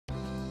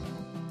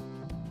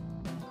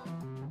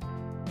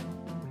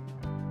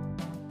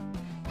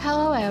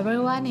Hello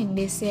everyone, in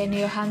this scene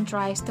Yohan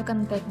tries to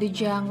contact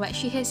Dajong but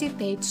she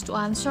hesitates to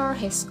answer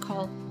his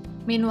call.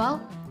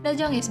 Meanwhile,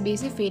 Dajong is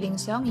busy feeding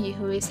Seongyi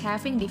who is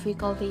having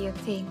difficulty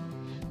eating.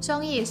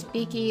 Seongyi is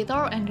picky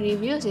eater and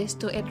refuses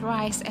to eat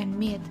rice and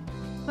meat.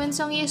 When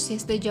Seongyi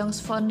sees Dajong's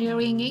phone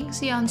ringing,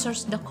 she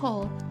answers the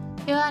call.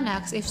 Yohan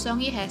asks if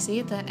Seongyi has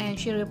eaten and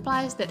she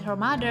replies that her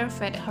mother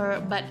fed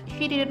her but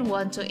she didn't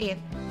want to eat.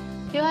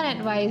 Yohan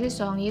advises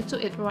Seongyi to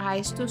eat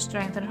rice to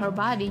strengthen her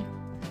body.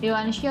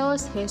 Yohan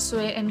shows his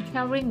sweet and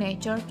caring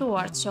nature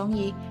towards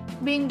Seongyi,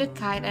 being the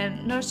kind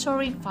and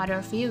nurturing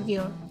father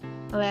figure.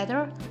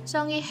 Later,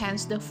 Seongyi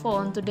hands the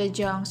phone to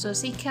Dajong so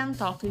she can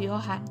talk to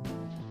Yohan.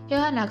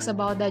 Yohan asks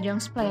about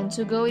Dajong's plan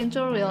to go into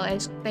real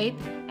estate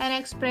and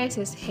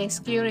expresses his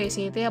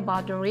curiosity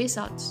about the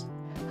results.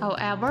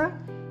 However,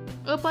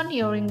 upon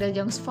hearing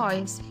Dajong's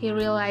voice, he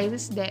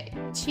realizes that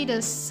she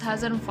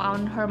hasn't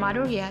found her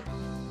mother yet.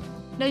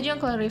 Dajong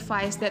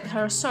clarifies that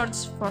her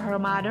search for her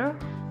mother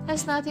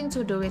has nothing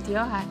to do with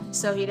Yohan,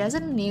 so he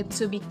doesn't need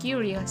to be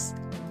curious.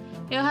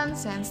 Yohan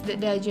senses that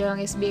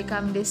Dajong is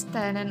become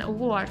distant and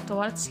awkward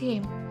towards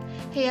him.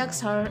 He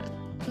asks her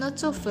not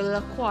to feel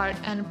awkward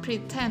and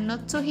pretend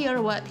not to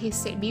hear what he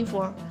said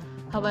before.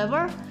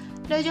 However,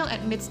 Dajong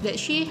admits that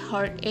she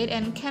heard it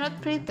and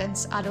cannot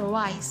pretend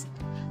otherwise.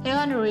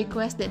 Yohan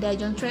requests that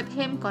Dajong treat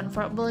him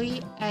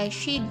comfortably as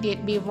she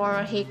did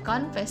before he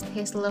confessed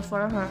his love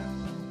for her.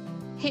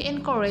 He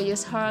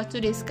encourages her to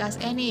discuss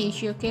any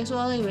issue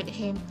casually with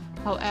him.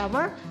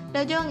 However,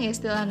 Dajong is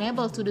still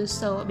unable to do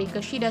so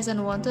because she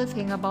doesn't want to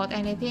think about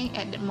anything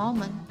at the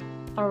moment.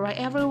 Alright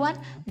everyone,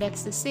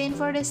 that's the scene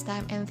for this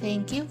time and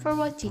thank you for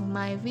watching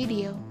my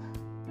video.